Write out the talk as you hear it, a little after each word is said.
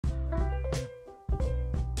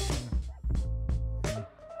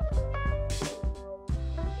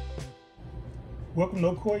Welcome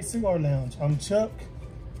to Ocoee Cigar Lounge. I'm Chuck,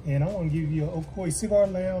 and I want to give you an Ocoee Cigar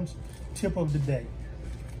Lounge tip of the day.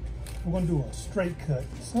 We're going to do a straight cut.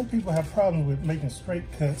 Some people have problems with making straight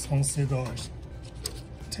cuts on cigars.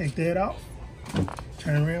 Take that out,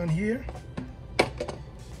 turn around here,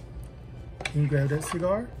 and grab that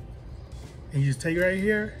cigar, and you just take it right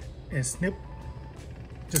here and snip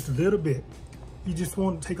just a little bit. You just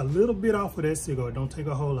want to take a little bit off of that cigar, don't take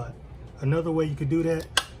a whole lot. Another way you could do that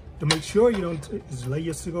to make sure you don't is lay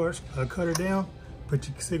your cigar cutter down, put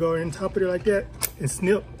your cigar in top of it like that, and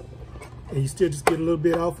snip, and you still just get a little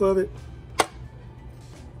bit off of it.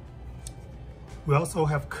 We also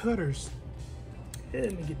have cutters. Yeah,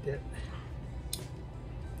 let me get that.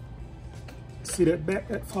 See that back,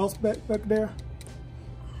 that false back there?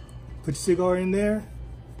 Put your cigar in there,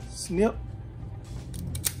 snip,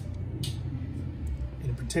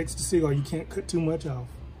 and it protects the cigar. You can't cut too much off.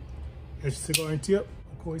 That's your cigar and tip.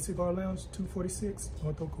 Ocoee Cigar Lounge, 246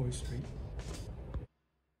 North Ocoee Street.